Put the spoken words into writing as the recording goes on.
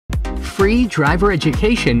free driver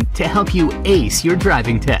education to help you ace your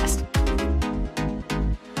driving test.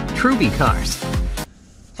 Trubicars.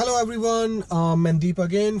 Hello everyone, Mandeep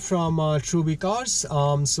again from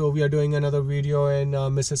Trubicars. So we are doing another video in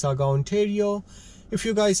Mississauga, Ontario. If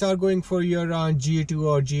you guys are going for your G2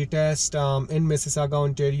 or G test in Mississauga,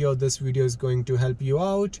 Ontario, this video is going to help you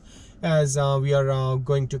out, as we are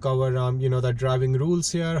going to cover the driving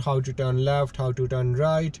rules here, how to turn left, how to turn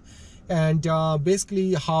right, and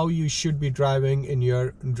basically how you should be driving in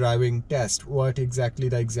your driving test, what exactly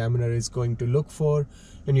the examiner is going to look for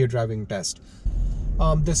in your driving test.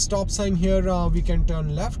 The stop sign here, we can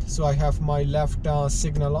turn left, so I have my left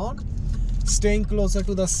signal on. Staying closer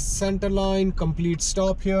to the center line, complete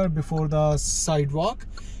stop here before the sidewalk.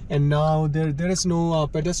 And now there is no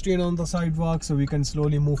pedestrian on the sidewalk, so we can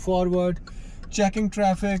slowly move forward. Checking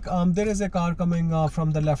traffic, there is a car coming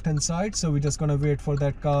from the left hand side, so we're just gonna wait for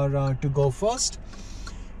that car to go first.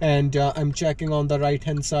 And I'm checking on the right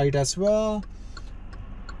hand side as well,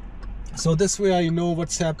 so this way I know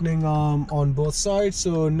what's happening on both sides.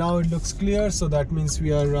 So now it looks clear, so that means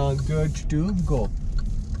we are good to go.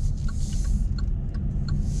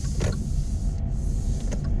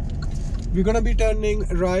 We're gonna be turning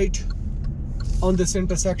right on this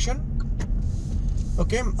intersection.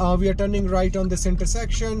 Okay, we are turning right on this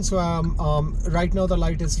intersection. So right now the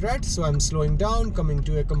light is red, so I'm slowing down, coming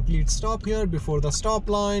to a complete stop here before the stop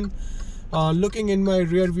line. Looking in my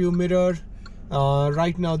rear view mirror,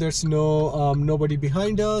 right now there's nobody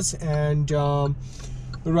behind us, and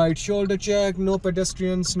right shoulder check, no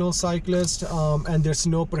pedestrians, no cyclists, and there's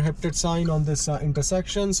no prohibited sign on this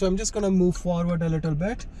intersection. So I'm just gonna move forward a little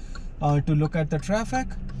bit to look at the traffic,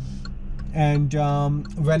 and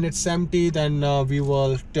when it's empty, then we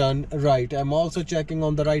will turn right. I'm also checking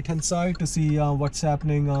on the right hand side to see what's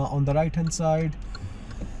happening on the right hand side.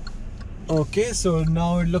 Okay, so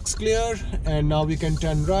now it looks clear, and now we can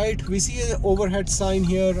turn right. We see an overhead sign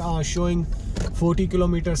here showing 40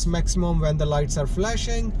 kilometers maximum when the lights are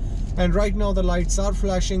flashing, and right now the lights are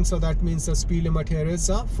flashing, so that means the speed limit here is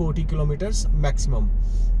 40 kilometers maximum.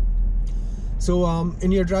 So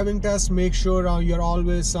in your driving test, make sure you're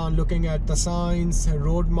always looking at the signs,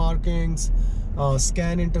 road markings,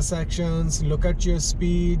 scan intersections, look at your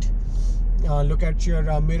speed, look at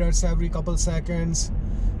your mirrors every couple seconds.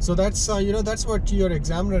 So that's that's what your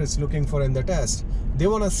examiner is looking for in the test. They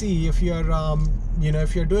want to see if you're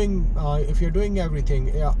if you're doing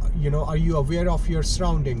everything. Are you aware of your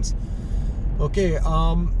surroundings? Okay.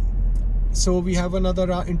 So we have another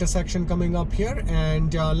intersection coming up here,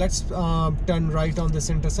 and let's turn right on this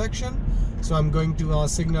intersection. So I'm going to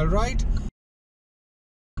signal right.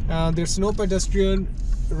 There's no pedestrian,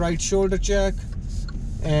 right shoulder check,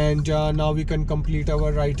 and now we can complete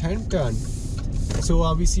our right hand turn.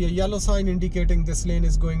 So we see a yellow sign indicating this lane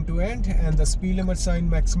is going to end, and the speed limit sign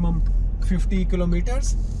maximum 50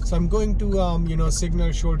 kilometers. So I'm going to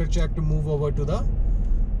signal shoulder check to move over to the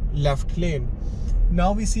left lane.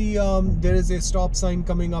 Now we see there is a stop sign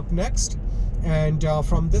coming up next, and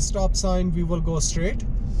from this stop sign we will go straight.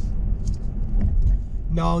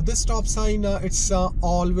 Now this stop sign, it's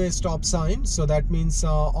always stop sign, so that means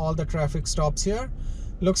all the traffic stops here.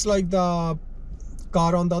 Looks like the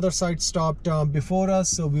car on the other side stopped before us,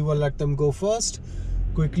 so we will let them go first.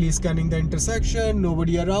 Quickly scanning the intersection,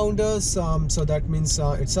 nobody around us, so that means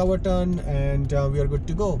it's our turn, and we are good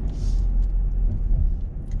to go.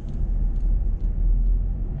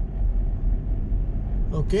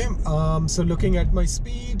 Okay, so looking at my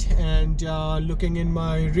speed and looking in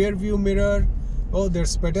my rear view mirror, oh,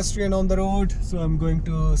 there's pedestrian on the road, so I'm going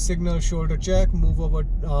to signal shoulder check, move over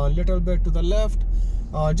a little bit to the left,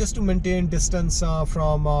 just to maintain distance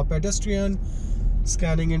from pedestrian.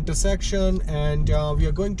 Scanning intersection, and we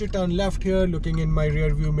are going to turn left here, looking in my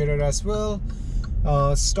rear view mirror as well.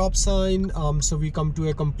 Stop sign, so we come to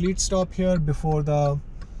a complete stop here before the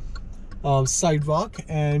sidewalk,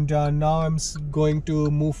 and now I'm going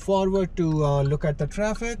to move forward to look at the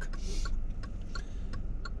traffic.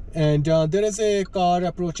 And there is a car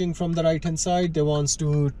approaching from the right hand side. They wants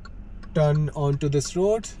to turn onto this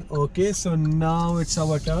road. Okay, so now it's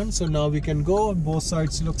our turn, so now we can go. Both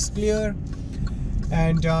sides looks clear,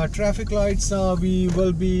 and traffic lights, we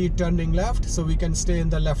will be turning left, so we can stay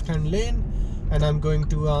in the left hand lane, and I'm going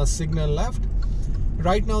to signal left.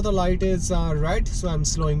 Right now the light is red, so I'm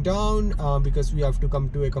slowing down because we have to come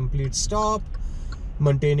to a complete stop,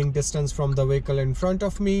 maintaining distance from the vehicle in front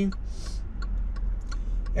of me.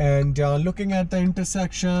 And looking at the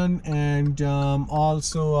intersection, and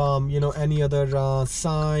also any other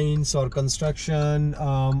signs or construction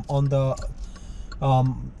on the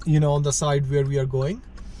on the side where we are going.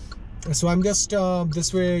 So I'm just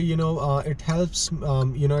this way, it helps,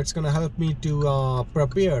 it's gonna help me to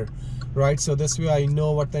prepare, right? So this way I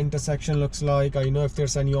know what the intersection looks like. I know if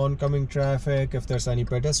there's any oncoming traffic, if there's any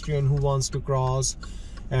pedestrian who wants to cross,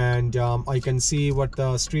 and I can see what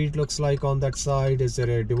the street looks like on that side. Is there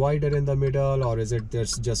a divider in the middle, or is it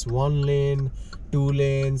there's just one lane, 2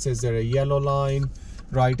 lanes? Is there a yellow line,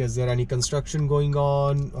 right? Is there any construction going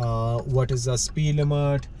on? What is the speed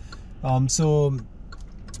limit? So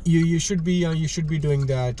you should be doing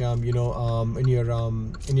that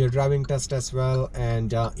in your driving test as well,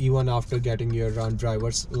 and even after getting your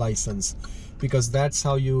driver's license, because that's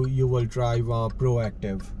how you will drive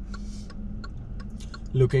proactive.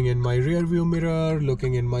 Looking in my rear view mirror,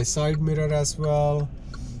 looking in my side mirror as well.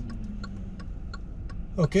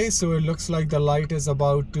 Okay, so it looks like the light is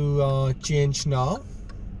about to change now.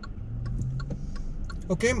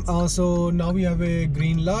 Okay, so now we have a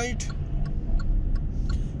green light,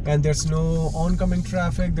 and there's no oncoming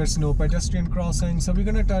traffic, there's no pedestrian crossing. So we're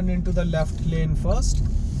gonna turn into the left lane first,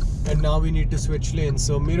 and now we need to switch lanes.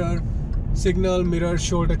 So mirror signal, mirror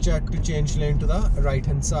shoulder check to change lane to the right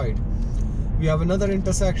hand side. We have another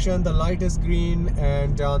intersection, the light is green,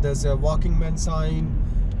 and there's a walking man sign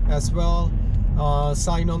as well.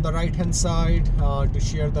 Sign on the right hand side to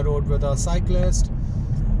share the road with a cyclist.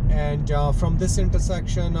 And from this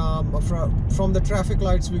intersection, from the traffic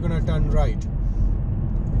lights, we're gonna turn right.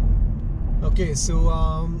 Okay, so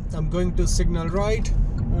I'm going to signal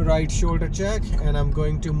right shoulder check, and I'm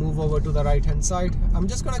going to move over to the right hand side. I'm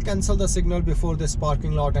just going to cancel the signal before this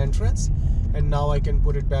parking lot entrance, and now I can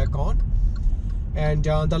put it back on. And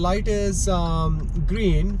the light is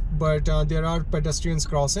green, but there are pedestrians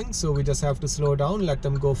crossing, so we just have to slow down, let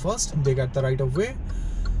them go first. They got the right of way.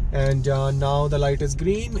 And now the light is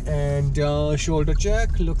green, and shoulder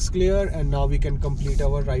check looks clear, and now we can complete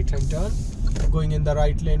our right hand turn, going in the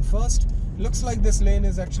right lane first. Looks like this lane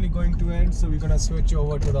is actually going to end, so we're gonna switch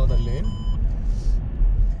over to the other lane.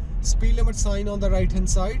 Speed limit sign on the right hand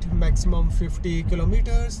side, maximum 50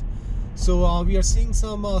 kilometers. So we are seeing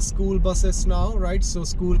some school buses now, right? So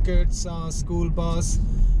school kids, school bus.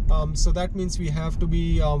 So that means we have to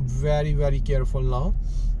be very, very careful now.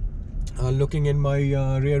 Looking in my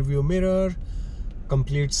rear view mirror,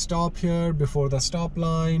 complete stop here before the stop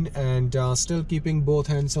line, and still keeping both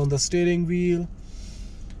hands on the steering wheel.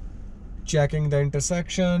 Checking the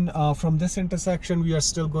intersection. From this intersection we are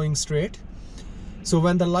still going straight. So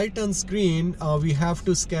when the light turns green, we have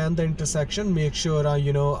to scan the intersection, make sure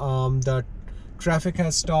the traffic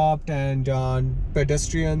has stopped, and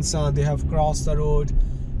pedestrians they have crossed the road,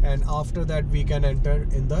 and after that we can enter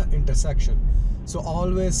in the intersection. So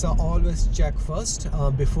always check first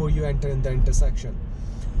before you enter in the intersection,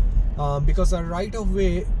 because the right of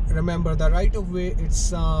way, remember, the right of way,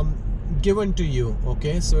 it's given to you.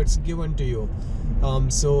 Okay, so it's given to you,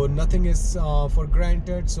 so nothing is for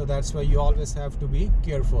granted, so that's why you always have to be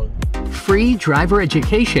careful. Free driver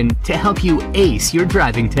education to help you ace your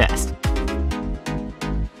driving test.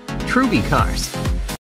 Trubicars.